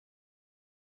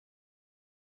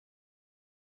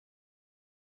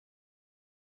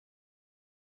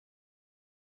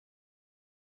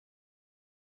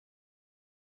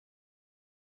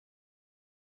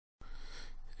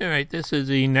Alright, this is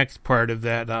the next part of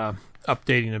that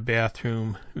updating the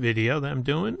bathroom video that I'm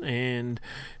doing, and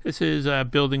this is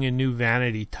building a new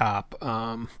vanity top.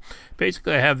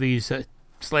 Basically I have these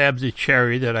slabs of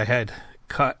cherry that I had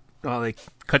cut. Well, they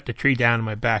cut the tree down in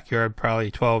my backyard probably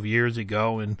 12 years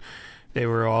ago, and they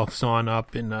were all sawn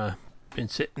up and been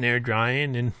sitting there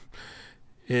drying, and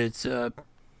it's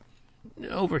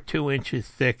over 2 inches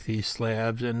thick, these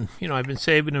slabs, and I've been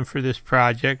saving them for this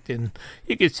project. And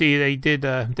you can see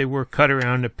they were cut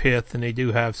around the pith, and they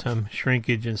do have some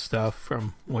shrinkage and stuff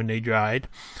from when they dried.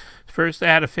 First I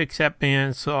had to fix that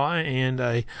bandsaw, and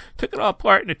I took it all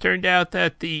apart, and it turned out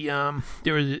that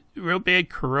there was real bad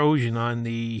corrosion on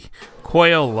the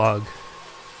coil lug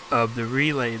of the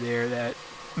relay there that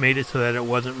made it so that it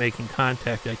wasn't making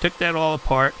contact. I took that all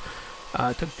apart,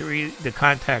 took the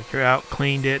contactor out,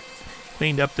 cleaned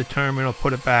up the terminal,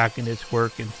 put it back, and it's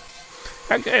working.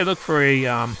 Actually, I looked for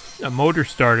a motor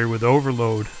starter with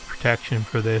overload protection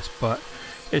for this, but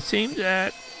it seems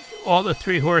that all the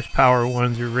 3 horsepower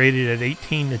ones are rated at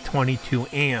 18 to 22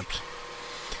 amps,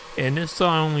 and this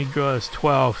saw only draws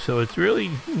 12, so it's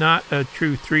really not a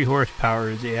true 3 horsepower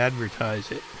as they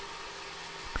advertise it.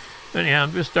 Anyhow,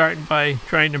 I'm just starting by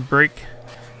trying to break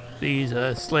these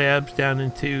slabs down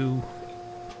into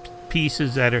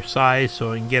pieces that are sized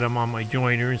so I can get them on my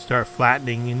joiner and start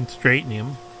flattening and straightening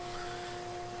them.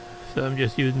 So I'm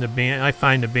just using I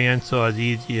find the bandsaw is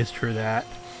easiest for that,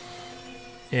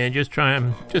 and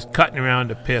I'm just cutting around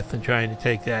the pith and trying to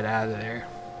take that out of there.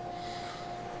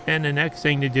 And the next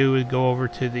thing to do is go over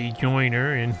to the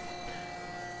joiner and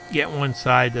get one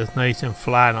side that's nice and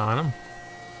flat on them.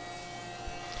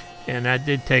 And that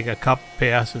did take a couple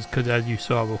passes, because as you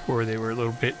saw before, they were a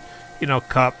little bit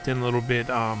cupped and a little bit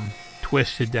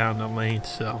twisted down the length.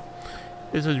 So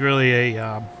this is really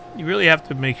you really have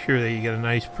to make sure that you get a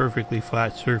nice perfectly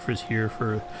flat surface here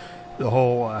for the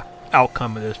whole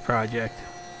outcome of this project.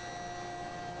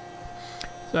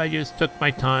 So I just took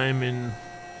my time, and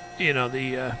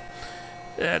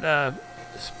that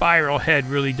spiral head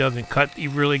really doesn't cut. You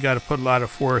really got to put a lot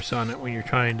of force on it when you're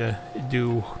trying to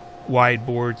do wide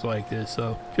boards like this.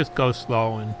 So just go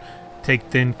slow and take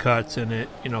thin cuts, and it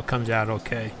comes out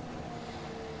okay.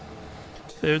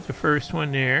 So there's the first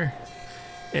one there,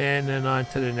 and then on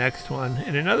to the next one.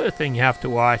 And another thing you have to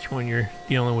watch when you're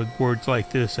dealing with boards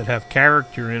like this that have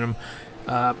character in them,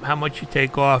 how much you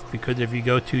take off, because if you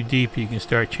go too deep you can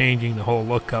start changing the whole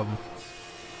look of them.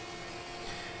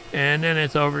 And then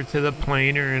it's over to the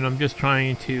planer, and I'm just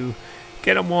trying to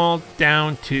get them all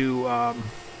down to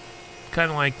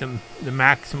kind of like the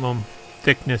maximum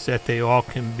thickness that they all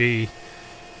can be,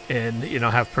 and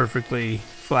have perfectly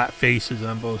flat faces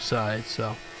on both sides.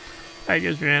 So I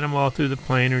just ran them all through the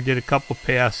planer, did a couple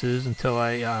passes until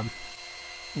I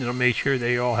made sure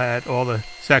they all had all the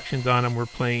sections on them were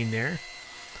plain there.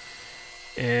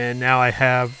 And now I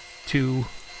have 2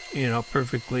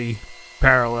 perfectly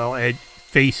parallel edge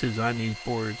faces on these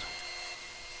boards.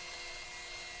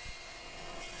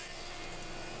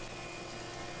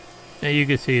 Now you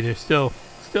can see there's still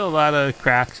a lot of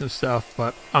cracks and stuff,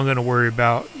 but I'm going to worry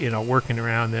about working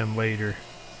around them later.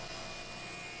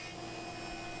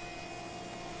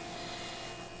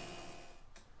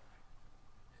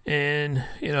 And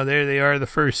there they are, the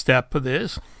first step of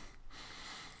this.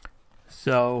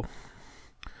 So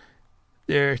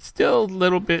they're still a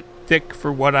little bit thick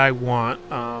for what I want.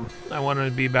 I want them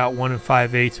to be about 1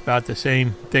 5/8, about the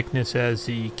same thickness as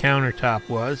the countertop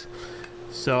was.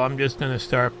 So I'm just going to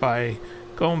start by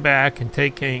going back and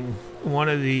taking one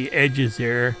of the edges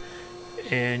there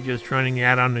and just running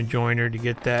that on the joiner to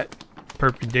get that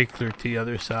perpendicular to the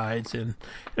other sides. And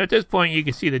at this point you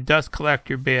can see the dust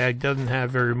collector bag doesn't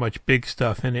have very much big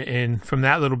stuff in it, and from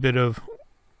that little bit of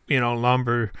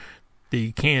lumber,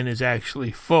 the can is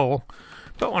actually full.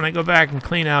 But when I go back and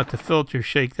clean out the filter,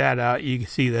 shake that out, you can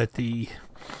see that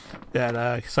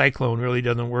that cyclone really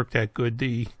doesn't work that good.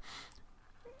 The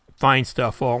fine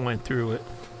stuff all went through it.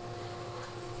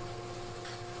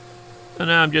 So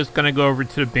now I'm just going to go over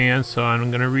to the bandsaw, and I'm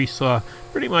going to resaw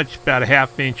pretty much about a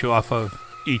 1/2 inch off of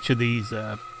each of these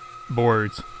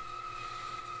boards.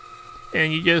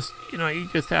 And you just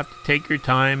have to take your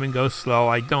time and go slow.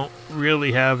 I don't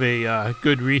really have a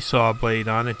good resaw blade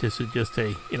on it. This is just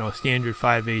a standard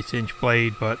 5/8 inch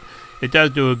blade, but it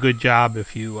does do a good job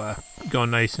if you go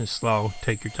nice and slow.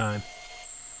 Take your time.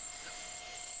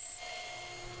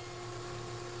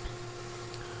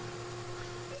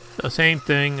 So same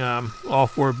thing, all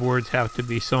 4 boards have to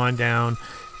be sawn down,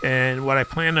 and what I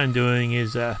plan on doing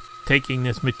is taking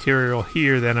this material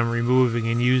here that I'm removing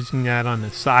and using that on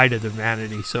the side of the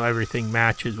vanity so everything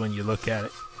matches when you look at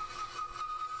it.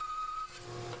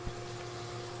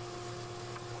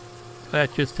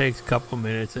 That just takes a couple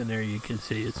minutes, and there you can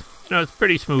see it's, it's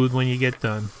pretty smooth when you get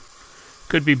done.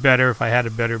 Could be better if I had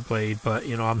a better blade, but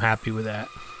I'm happy with that.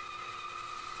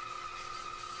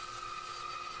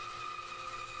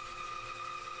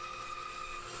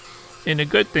 And the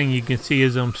good thing you can see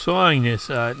as I'm sawing this,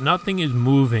 nothing is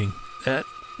moving. That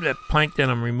plank that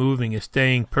I'm removing is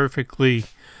staying perfectly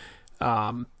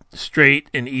straight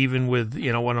and even with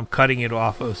what I'm cutting it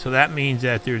off of. So that means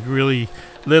that there's really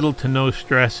little to no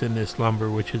stress in this lumber,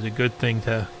 which is a good thing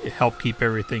to help keep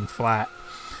everything flat.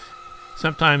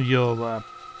 Sometimes you'll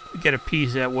get a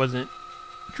piece that wasn't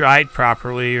dried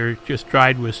properly or just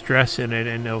dried with stress in it,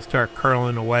 and they'll start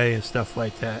curling away and stuff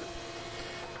like that.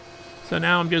 So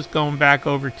now I'm just going back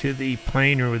over to the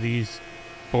planer with these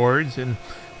boards, and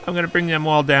I'm going to bring them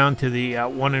all down to the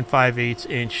 1 5/8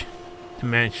 inch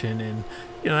dimension. And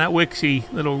that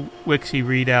little Wixie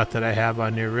readout that I have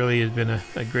on there really has been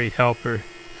a great helper.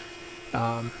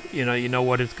 You know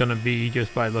what it's going to be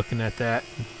just by looking at that,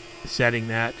 setting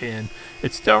that, and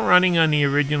it's still running on the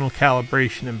original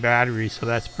calibration and battery, so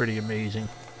that's pretty amazing.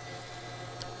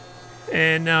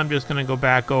 And now I'm just going to go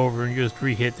back over and just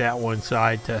re-hit that one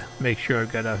side to make sure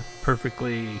I've got a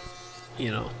perfectly,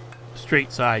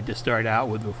 straight side to start out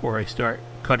with before I start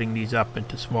cutting these up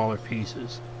into smaller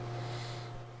pieces.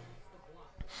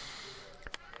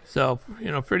 So,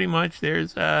 pretty much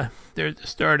there's the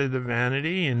start of the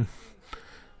Vanity, and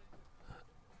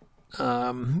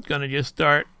I'm going to just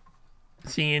start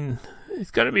seeing.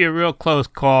 It's going to be a real close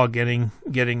call getting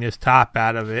this top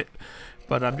out of it.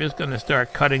 But I'm just going to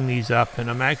start cutting these up, and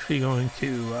I'm actually going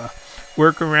to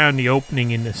work around the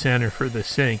opening in the center for the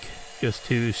sink just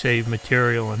to save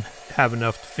material and have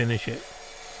enough to finish it.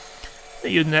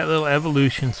 I'm using that little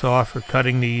Evolution saw for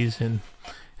cutting these, and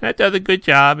that does a good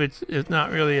job. It's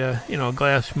not really a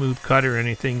glass smooth cut or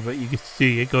anything, but you can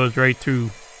see it goes right through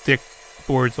thick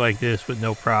boards like this with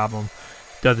no problem.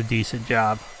 Does a decent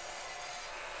job.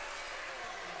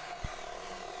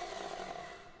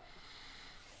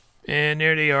 And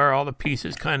there they are, all the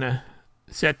pieces kind of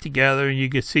set together. You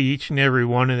can see each and every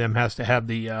one of them has to have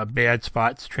the bad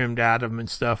spots trimmed out of them and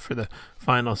stuff for the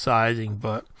final sizing.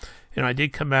 But I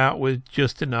did come out with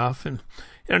just enough. And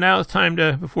now it's time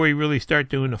to, before you really start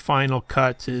doing the final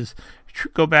cuts, is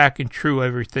go back and true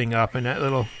everything up. And that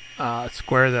little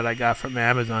square that I got from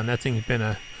Amazon, that thing's been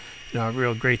a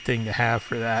real great thing to have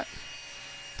for that.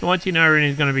 So once you know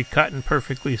everything's going to be cut and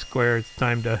perfectly square, it's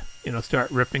time to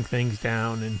start ripping things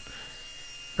down and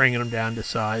bringing them down to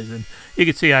size. And you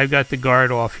can see I've got the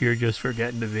guard off here just for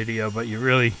getting the video, but you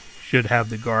really should have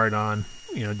the guard on,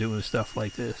 doing stuff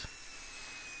like this.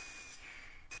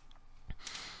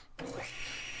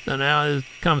 So now it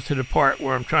comes to the part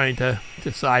where I'm trying to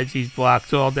size these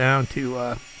blocks all down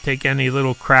to take any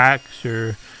little cracks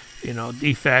or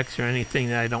defects or anything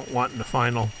that I don't want in the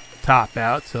final top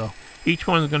out. So each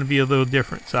one's going to be a little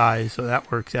different size, so that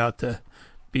works out to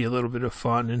be a little bit of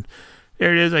fun. And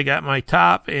there it is. I got my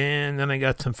top, and then I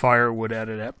got some firewood out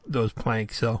of those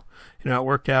planks. So it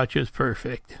worked out just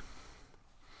perfect.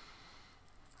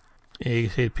 And you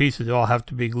can see the pieces all have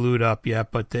to be glued up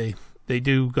yet, but they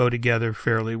do go together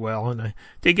fairly well. And I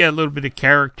did get a little bit of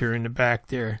character in the back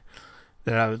there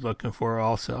that I was looking for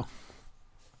also.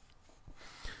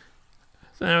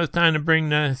 So now it's time to bring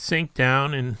the sink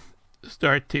down and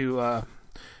start to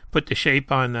put the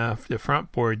shape on the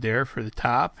front board there for the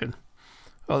top. And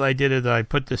all I did is I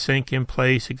put the sink in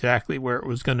place exactly where it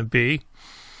was going to be,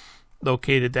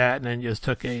 located that, and then just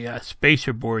took a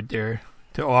spacer board there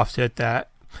to offset that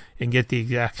and get the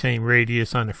exact same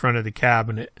radius on the front of the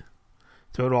cabinet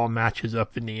so it all matches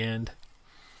up in the end.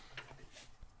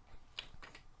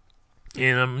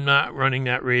 And I'm not running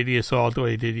that radius all the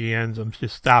way to the ends. I'm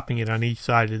just stopping it on each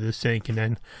side of the sink and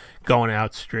then going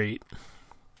out straight.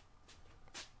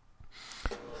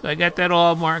 So I got that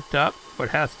all marked up, what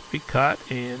has to be cut,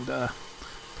 and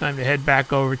time to head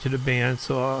back over to the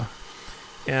bandsaw.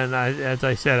 And as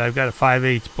I said, I've got a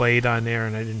 5/8 blade on there,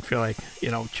 and I didn't feel like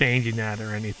changing that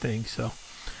or anything. So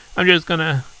I'm just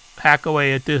gonna hack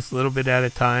away at this a little bit at a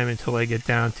time until I get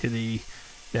down to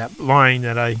that line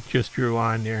that I just drew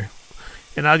on there.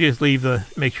 And I'll just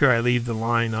make sure I leave the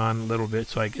line on a little bit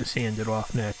so I can sand it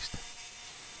off next.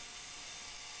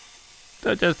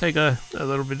 So it does take a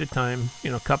little bit of time,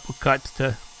 a couple cuts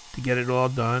to get it all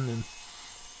done. And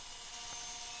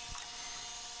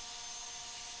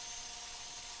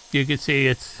you can see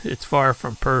it's far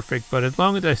from perfect, but as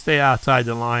long as I stay outside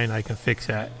the line, I can fix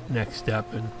that next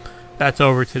step. And that's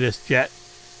over to this jet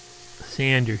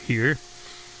sander here.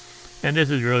 And this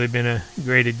has really been a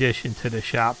great addition to the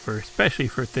shop, for especially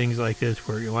for things like this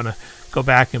where you want to go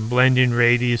back and blend in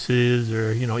radiuses,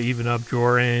 or even up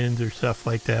drawer ends or stuff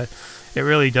like that. It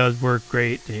really does work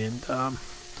great, and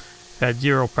had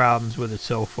zero problems with it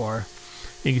so far.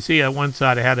 You can see on one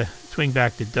side I had to swing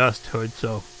back the dust hood,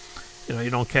 so you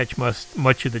don't catch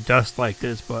much of the dust like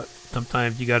this, but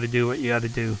sometimes you got to do what you got to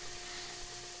do.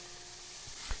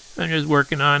 I'm just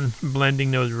working on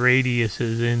blending those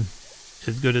radiuses in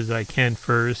as good as I can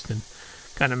first, and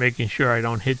kind of making sure I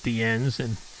don't hit the ends.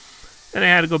 And then I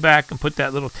had to go back and put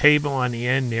that little table on the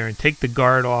end there and take the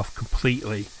guard off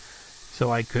completely,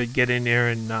 so I could get in there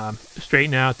and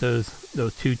straighten out those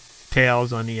two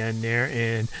tails on the end there,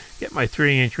 and get my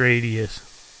 3-inch radius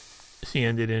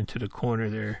sanded into the corner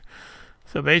there.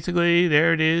 So basically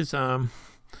there it is.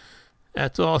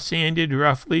 That's all sanded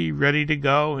roughly, ready to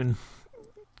go, and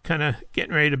kind of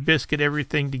getting ready to biscuit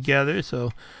everything together.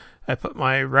 So I put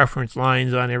my reference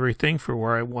lines on everything for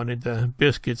where I wanted the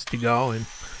biscuits to go, and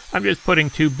I'm just putting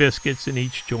 2 biscuits in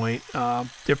each joint.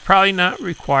 They're probably not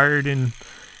required in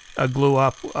a glue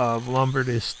up of lumber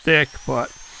this thick, but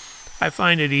I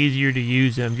find it easier to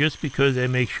use them just because they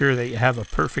make sure that you have a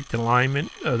perfect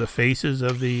alignment of the faces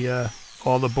of the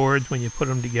all the boards when you put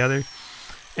them together,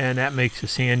 and that makes the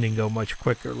sanding go much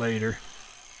quicker later.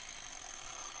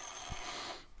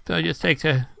 So it just takes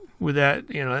with that,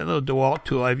 that little DeWalt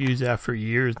tool, I've used that for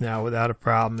years now without a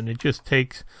problem, and it just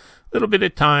takes a little bit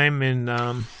of time, and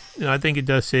I think it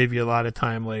does save you a lot of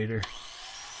time later.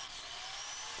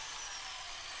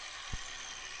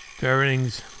 So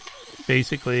everything's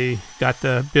basically got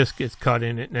the biscuits cut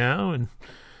in it now, and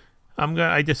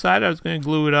I decided I was going to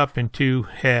glue it up in 2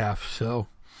 halves. So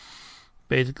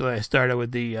basically I started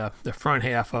with the front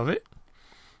half of it,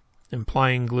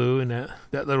 applying glue, and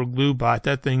that little glue bot,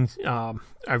 that thing's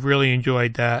I've really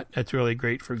enjoyed that. That's really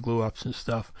great for glue ups and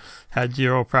stuff. Had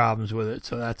zero problems with it,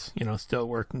 so that's still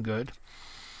working good.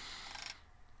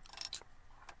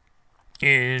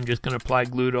 And just going to apply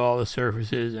glue to all the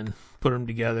surfaces and put them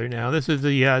together. Now this is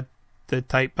the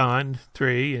Type Bond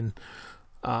 3, and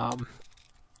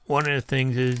one of the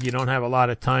things is you don't have a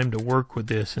lot of time to work with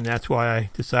this, and that's why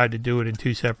I decided to do it in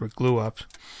 2 separate glue ups.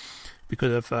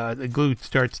 Because if the glue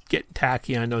starts getting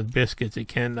tacky on those biscuits, it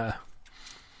can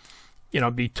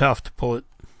be tough to pull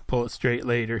it straight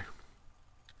later.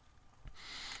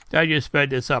 I just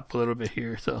sped this up a little bit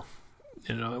here, so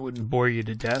it wouldn't bore you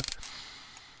to death.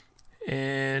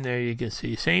 And there you can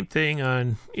see, same thing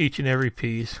on each and every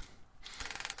piece.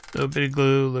 A little bit of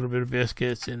glue, a little bit of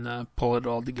biscuits, and pull it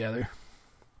all together.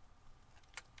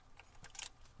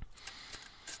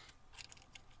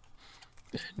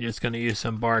 I'm just going to use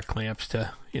some bar clamps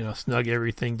to, snug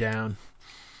everything down.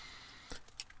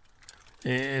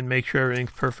 And make sure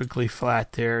everything's perfectly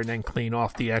flat there, and then clean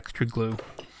off the extra glue.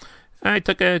 I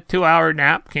took a 2-hour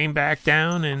nap, came back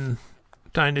down, and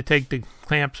time to take the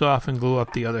clamps off and glue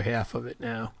up the other half of it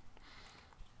now.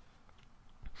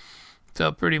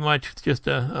 So pretty much it's just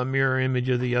a mirror image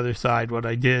of the other side, what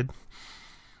I did.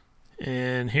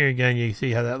 And here again, you can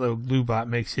see how that little glue bot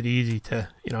makes it easy to,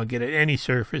 get at any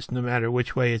surface, no matter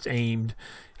which way it's aimed,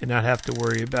 and not have to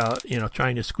worry about,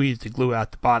 trying to squeeze the glue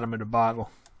out the bottom of the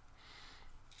bottle.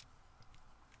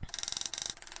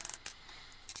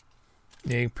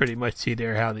 You can pretty much see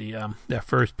there how the that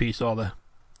first piece, all the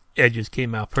edges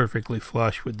came out perfectly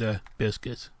flush with the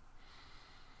biscuits.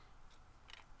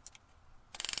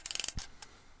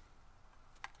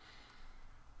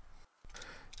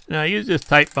 Now I use this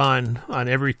Type Bond on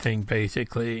everything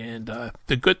basically, and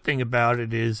the good thing about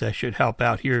it is, that should help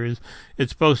out here, is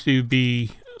it's supposed to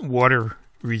be water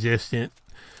resistant,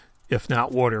 if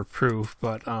not waterproof,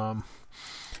 but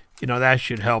that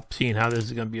should help, seeing how this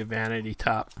is going to be a vanity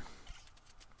top.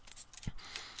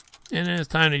 And then it's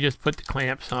time to just put the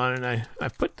clamps on, and I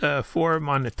put the 4 of them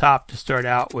on the top to start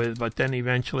out with, but then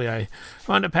eventually I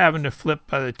wound up having to flip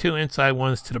the 2 inside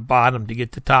ones to the bottom to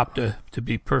get the top to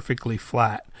be perfectly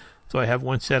flat. So I have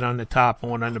one set on the top and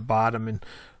one on the bottom, and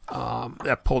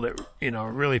that pulled it,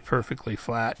 really perfectly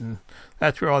flat. And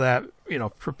that's where all that,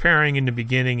 preparing in the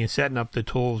beginning and setting up the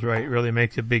tools right really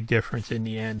makes a big difference in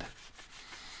the end.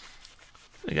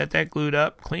 I got that glued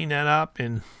up, clean that up,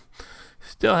 and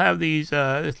still have these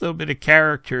this little bit of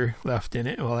character left in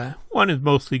it. Well, one is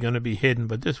mostly going to be hidden,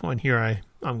 but this one here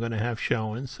I'm going to have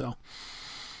showing. So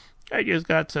I just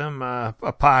got some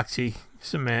epoxy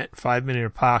cement,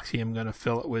 5-minute epoxy. I'm going to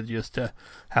fill it with just to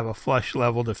have a flush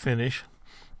level to finish.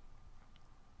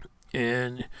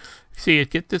 And see,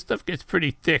 this stuff gets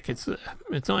pretty thick. It's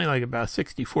only like about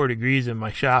 64 degrees in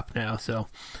my shop now, so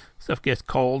stuff gets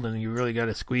cold, and you really got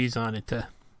to squeeze on it to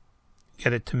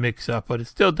get it to mix up. But it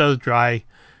still does dry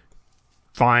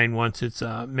fine once it's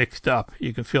mixed up.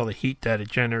 You can feel the heat that it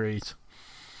generates.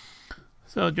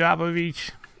 So a drop of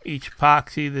each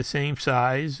epoxy the same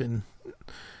size, and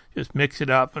just mix it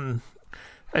up. And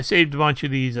I saved a bunch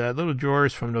of these little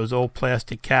drawers from those old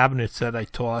plastic cabinets that I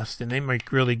tossed, and they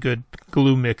make really good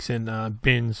glue mixing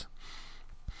bins.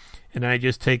 And I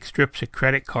just take strips of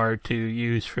credit card to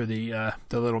use for the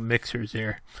little mixers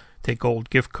there. Take old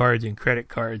gift cards and credit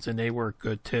cards, and they work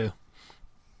good too.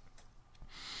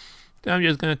 So I'm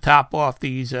just going to top off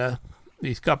these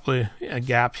couple of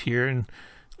gaps here and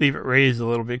leave it raised a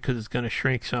little bit because it's going to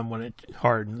shrink some when it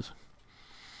hardens.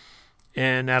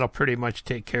 And that'll pretty much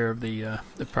take care of the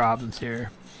problems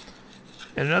here.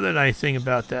 And another nice thing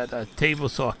about that table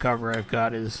saw cover I've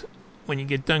got is when you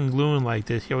get done gluing like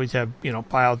this, you always have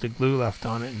piles of glue left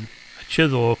on it, and a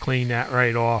chisel will clean that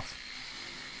right off.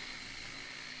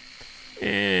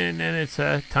 And then it's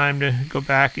time to go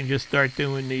back and just start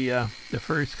doing the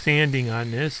first sanding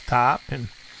on this top, and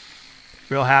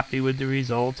real happy with the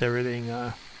results. Everything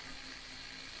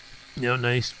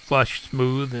nice, flush,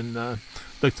 smooth, and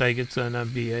looks like it's gonna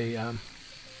be a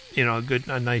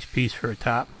nice piece for a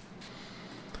top.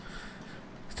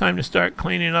 It's time to start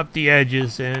cleaning up the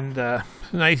edges, and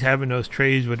it's nice having those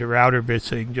trays with the router bits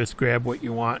so you can just grab what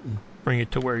you want and bring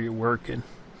it to where you're working.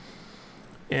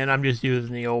 And I'm just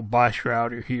using the old Bosch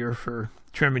router here for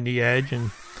trimming the edge,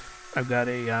 and I've got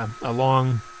a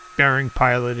long bearing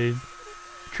piloted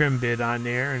trim bit on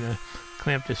there, and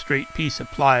clamped a straight piece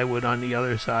of plywood on the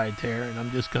other side there, and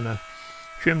I'm just gonna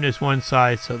trim this one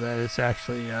side so that it's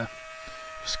actually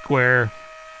square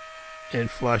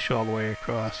and flush all the way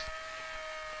across.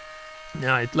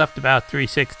 Now I left about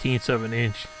 3/16 of an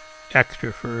inch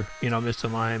extra for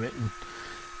misalignment, and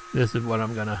this is what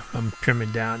I'm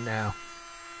trimming down now.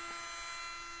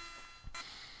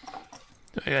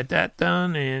 So I got that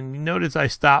done, and you notice I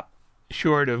stopped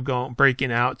short of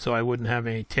breaking out so I wouldn't have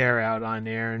any tear out on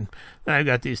there. And then I've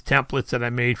got these templates that I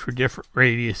made for different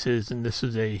radiuses, and this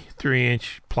is a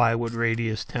 3-inch plywood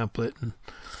radius template. And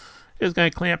just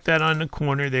going to clamp that on the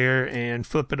corner there and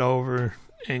flip it over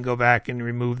and go back and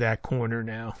remove that corner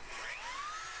now.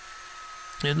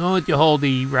 As long as you hold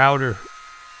the router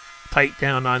tight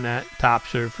down on that top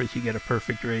surface, you get a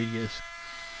perfect radius.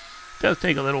 It does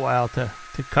take a little while to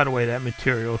cut away that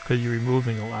material because you're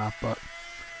removing a lot, but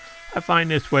I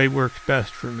find this way works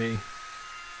best for me.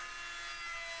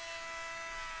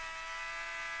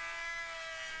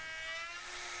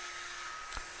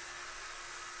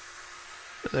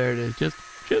 There it is, just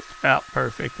about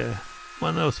perfect.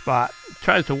 One little spot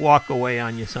tries to walk away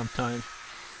on you sometimes,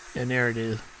 and there it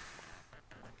is.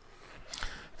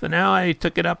 So now I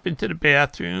took it up into the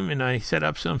bathroom, and I set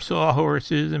up some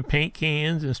sawhorses and paint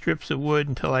cans and strips of wood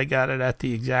until I got it at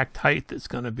the exact height it's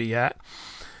going to be at.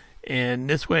 And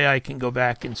this way I can go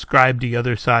back and scribe the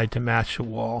other side to match the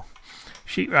wall.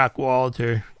 Sheetrock walls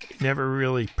are never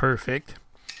really perfect,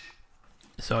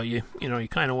 so you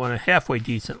kind of want a halfway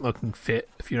decent looking fit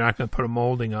if you're not going to put a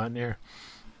molding on there.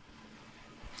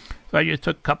 So I just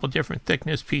took a couple different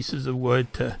thickness pieces of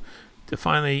wood to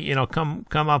finally come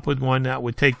up with one that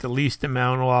would take the least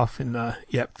amount off and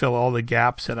yet fill all the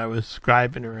gaps that I was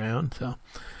scribing around. So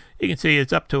you can see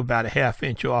it's up to about a 1/2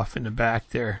 inch off in the back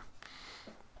there.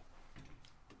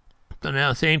 So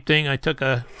now same thing, I took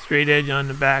a straight edge on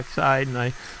the back side and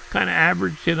I kind of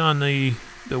averaged it on the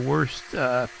worst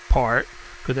part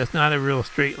because that's not a real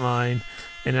straight line,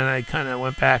 and then I kind of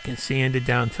went back and sanded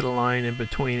down to the line in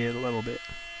between it a little bit.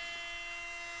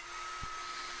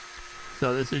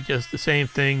 So this is just the same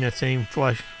thing, that same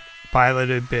flush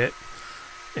piloted bit,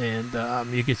 and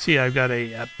you can see I've got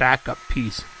a backup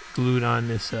piece glued on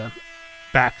this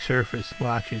back surface.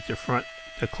 Well, actually it's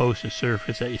the closest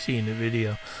surface that you see in the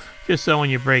video, just so when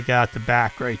you break out the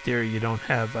back right there you don't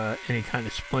have any kind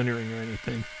of splintering or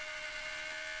anything.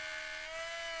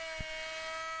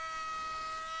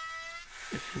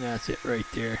 And that's it right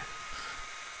there.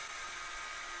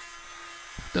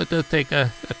 So it does take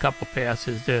a couple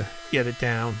passes to get it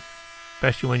down,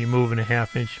 especially when you're moving a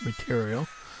 1/2 inch material.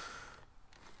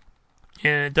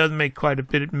 And it does make quite a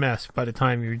bit of mess by the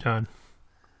time you're done.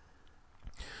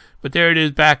 But there it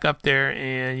is back up there,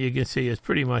 and you can see it's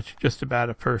pretty much just about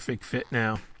a perfect fit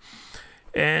now.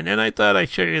 And then I thought I'd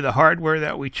show you the hardware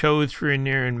that we chose for in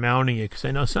there and mounting it, because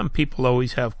I know some people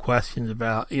always have questions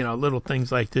about, little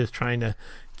things like this, trying to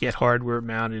get hardware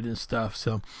mounted and stuff.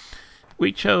 So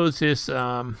we chose this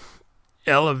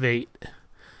Elevate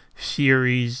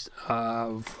series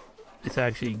of, it's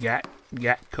actually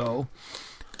Gatco,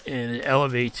 and the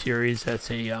Elevate series. That's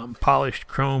a polished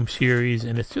chrome series,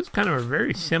 and it's just kind of a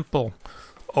very simple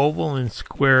oval and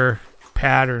square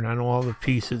pattern on all the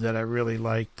pieces that I really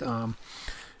liked. And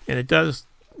it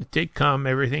did come,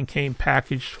 everything came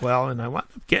packaged well, and I wound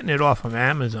up getting it off of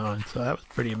Amazon, so that was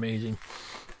pretty amazing.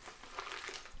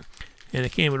 And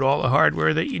it came with all the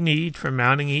hardware that you need for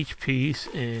mounting each piece,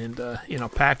 and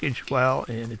packaged well,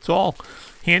 and it's all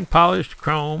hand polished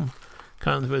chrome.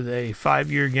 Comes with a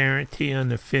 5-year guarantee on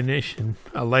the finish and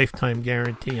a lifetime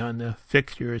guarantee on the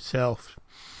fixture itself.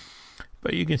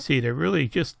 But you can see they're really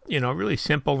just, really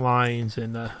simple lines,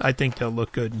 and I think they'll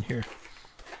look good in here.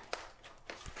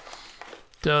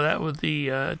 So that was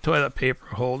the toilet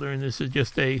paper holder, and this is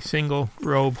just a single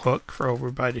robe hook for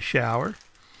over by the shower.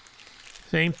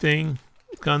 Same thing,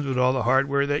 comes with all the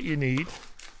hardware that you need.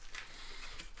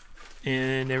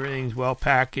 And everything's well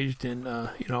packaged and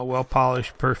well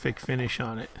polished, perfect finish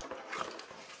on it.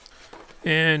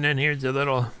 And then here's a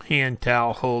little hand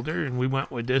towel holder, and we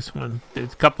went with this one.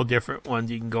 There's a couple different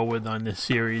ones you can go with on this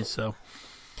series, so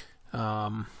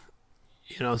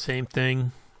same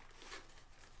thing.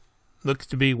 Looks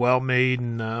to be well made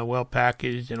and well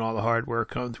packaged, and all the hardware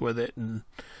comes with it, and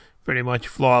pretty much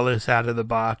flawless out of the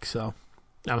box, so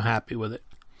I'm happy with it.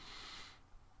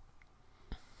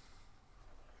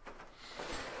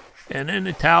 And then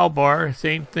the towel bar,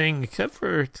 same thing, except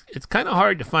for it's kind of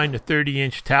hard to find a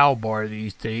 30-inch towel bar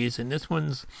these days. And this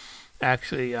one's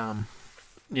actually,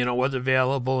 was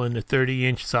available in the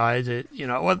 30-inch size. It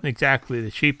wasn't exactly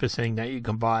the cheapest thing that you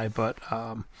can buy, but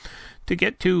to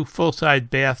get 2 full-size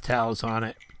bath towels on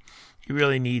it, you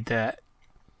really need that.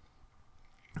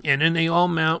 And then they all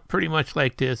mount pretty much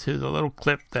like this. There's a little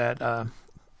clip that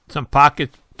some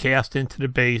pockets cast into the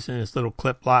base, and this little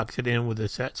clip locks it in with a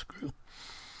set screw.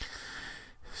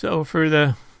 So for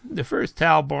the first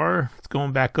towel bar, it's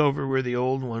going back over where the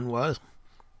old one was.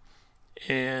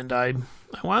 And I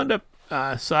wound up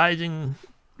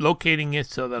locating it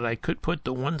so that I could put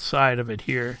the one side of it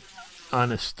here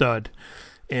on a stud.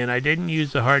 And I didn't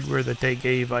use the hardware that they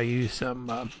gave. I used some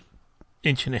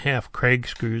 1.5-inch Craig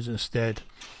screws instead.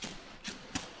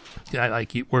 I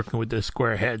like working with the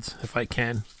square heads if I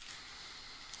can.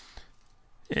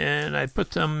 And I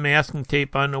put some masking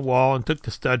tape on the wall and took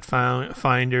the stud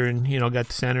finder and, got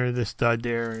the center of the stud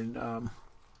there. And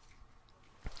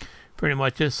pretty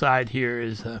much this side here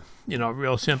is, a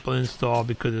real simple install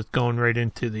because it's going right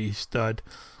into the stud.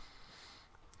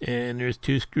 And there's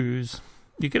 2 screws.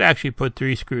 You could actually put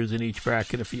 3 screws in each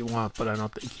bracket if you want, but I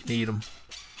don't think you need them.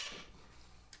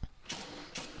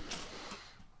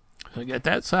 So I got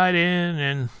that side in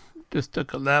and just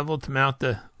took a level to mount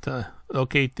to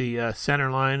locate the center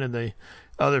line of the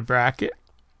other bracket.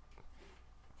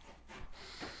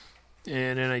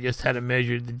 And then I just had to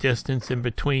measure the distance in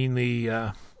between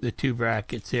the 2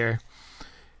 brackets there.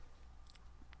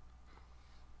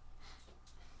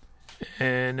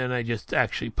 And then I just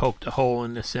actually poked a hole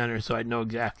in the center so I'd know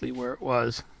exactly where it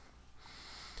was.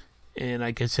 And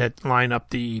I could line up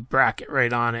the bracket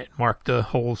right on it, mark the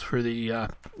holes for the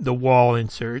wall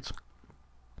inserts.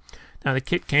 Now the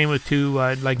kit came with 2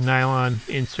 nylon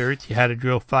inserts. You had to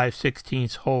drill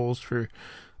 5/16 holes for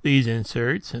these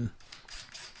inserts, and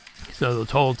so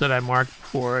those holes that I marked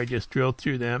before, I just drilled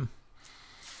through them.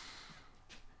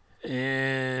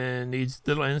 And these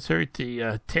little inserts,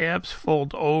 the tabs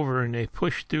fold over and they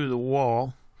push through the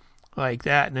wall like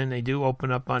that, and then they do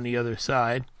open up on the other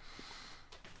side.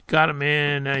 Got them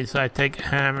in, I decided to take a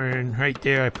hammer, and right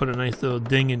there I put a nice little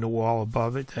ding in the wall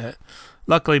above it.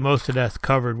 Luckily most of that's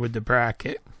covered with the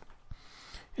bracket.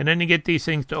 And then to get these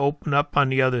things to open up on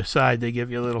the other side, they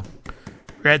give you a little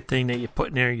red thing that you put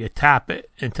in there. You tap it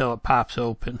until it pops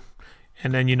open,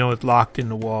 and then it's locked in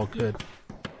the wall good.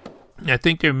 I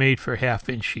think they're made for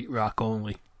 1/2-inch sheetrock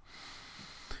only.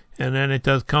 And then it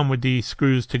does come with these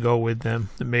screws to go with them,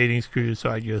 the mating screws. So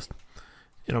I just,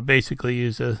 basically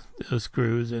use those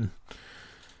screws and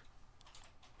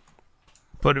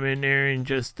put them in there and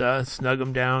just snug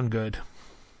them down good.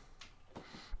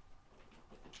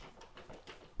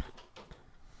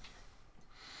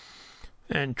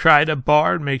 And try the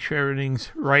bar and make sure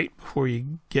everything's right before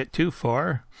you get too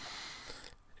far.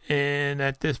 And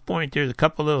at this point, there's a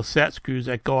couple little set screws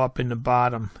that go up in the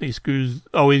bottom. These screws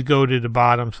always go to the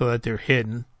bottom so that they're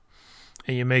hidden.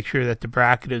 And you make sure that the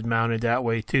bracket is mounted that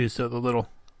way too, so the little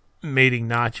mating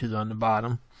notches on the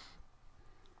bottom.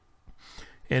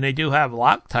 And they do have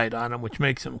Loctite on them, which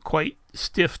makes them quite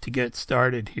stiff to get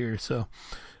started here. So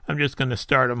I'm just going to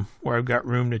start them where I've got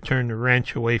room to turn the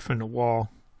wrench away from the wall.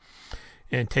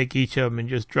 And take each of them and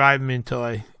just drive them until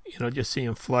I, just see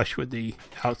them flush with the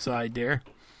outside there.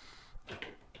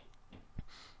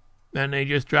 Then they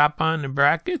just drop on the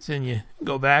brackets and you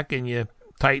go back and you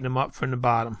tighten them up from the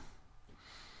bottom.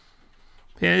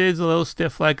 It is a little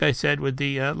stiff, like I said, with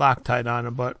the Loctite on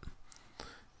them, but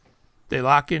they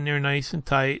lock in there nice and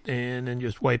tight, and then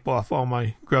just wipe off all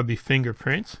my grubby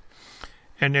fingerprints.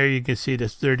 And there you can see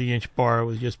this 30-inch bar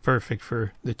was just perfect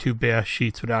for the 2 bath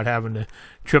sheets without having to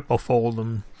triple fold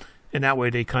them. And that way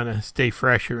they kind of stay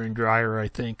fresher and drier, I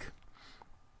think.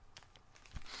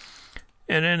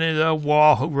 And then there's a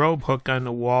robe hook on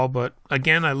the wall, but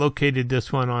again, I located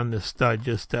this one on the stud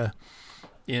just to,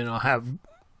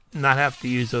 not have to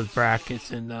use those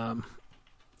brackets and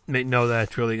know that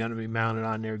it's really going to be mounted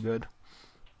on there good.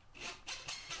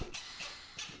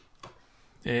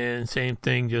 And same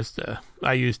thing, just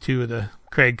I used 2 of the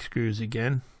Craig screws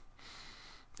again.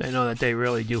 I know that they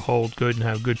really do hold good and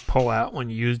have good pull out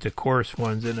when you use the coarse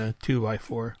ones in a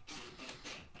 2x4.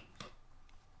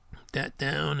 That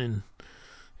down, and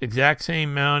exact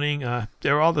same mounting.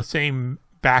 They're all the same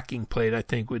backing plate, I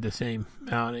think, with the same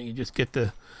mounting. You just get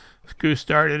the screw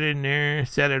started in there,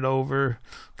 set it over,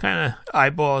 kind of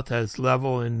eyeball it as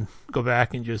level, and go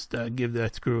back and just give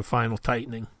that screw a final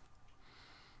tightening.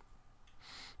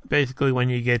 Basically, when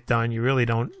you get done, you really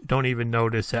don't even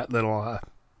notice that little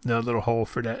little hole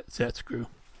for that set screw.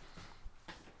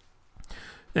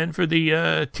 Then for the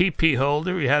TP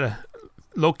holder, we had to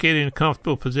locate it in a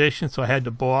comfortable position, so I had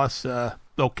the boss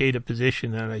locate a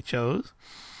position that I chose.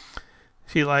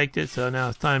 She liked it, so now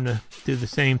it's time to do the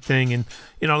same thing. And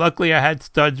luckily I had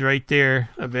studs right there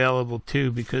available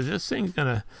too, because this thing's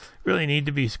gonna really need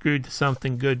to be screwed to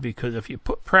something good, because if you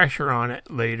put pressure on it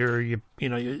later, or you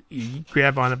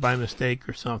grab on it by mistake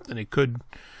or something, it could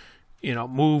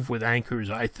move with anchors,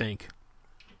 I think.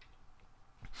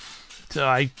 So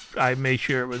I made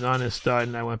sure it was on a stud,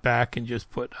 and I went back and just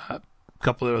put a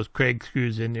couple of those Craig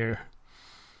screws in there.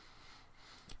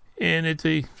 And it's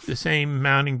the same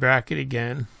mounting bracket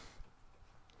again.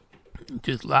 It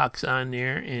just locks on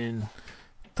there and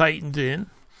tightens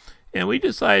in. And we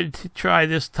decided to try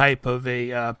this type of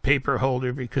a paper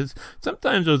holder, because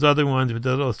sometimes those other ones with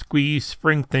the little squeeze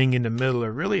spring thing in the middle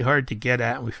are really hard to get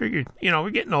at. And we figured, we're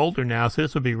getting older now, so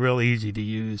this will be real easy to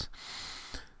use.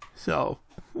 So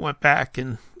went back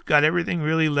and got everything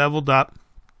really leveled up,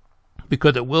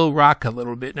 because it will rock a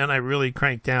little bit. And then I really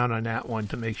cranked down on that one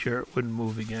to make sure it wouldn't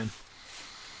move again.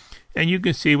 And you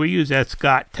can see we use that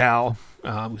Scott towel.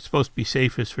 It's supposed to be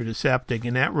safest for the septic,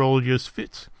 and that roll just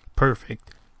fits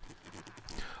perfect.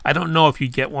 I don't know if you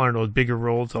get one of those bigger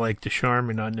rolls like the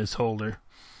Charmin on this holder.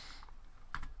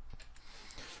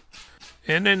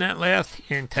 And then that last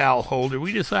hand towel holder,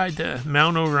 we decided to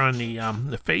mount over on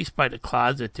the face by the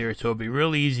closet there, so it'll be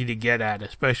real easy to get at,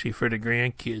 especially for the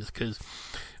grandkids, because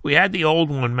we had the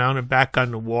old one mounted back on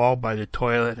the wall by the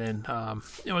toilet, and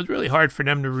it was really hard for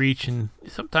them to reach, and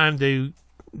sometimes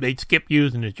they'd skip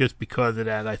using it just because of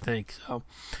that, I think. So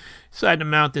decided to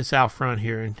mount this out front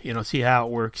here and see how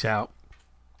it works out.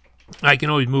 I can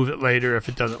always move it later if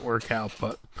it doesn't work out,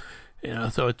 but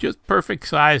so it's just perfect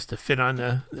size to fit on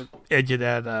the edge of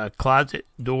that closet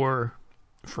door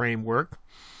framework.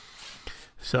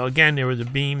 So again, there was a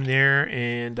beam there,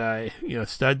 and I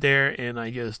stud there, and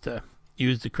I just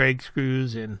used the Craig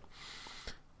screws and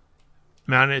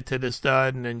mount it to the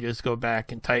stud, and then just go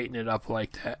back and tighten it up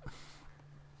like that.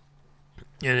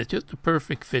 And it's just a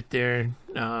perfect fit there.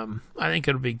 I think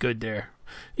it'll be good there.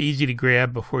 Easy to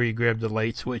grab before you grab the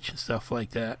light switch and stuff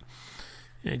like that.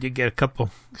 And I did get a couple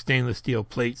stainless steel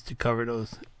plates to cover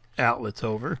those outlets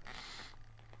over.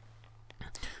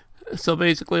 So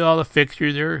basically all the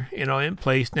fixtures are in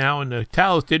place now, and the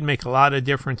towels did make a lot of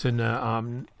difference in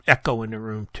the echo in the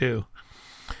room too.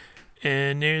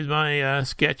 And there's my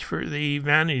sketch for the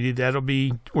Vanity that'll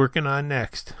be working on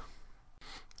next.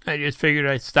 I just figured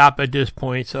I'd stop at this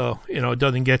point so it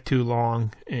doesn't get too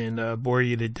long and bore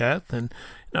you to death. And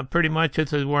pretty much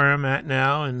this is where I'm at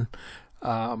now. And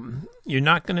you're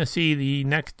not going to see the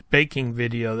next baking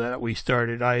video that we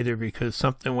started either, because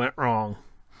something went wrong.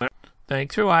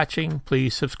 Thanks for watching.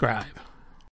 Please subscribe.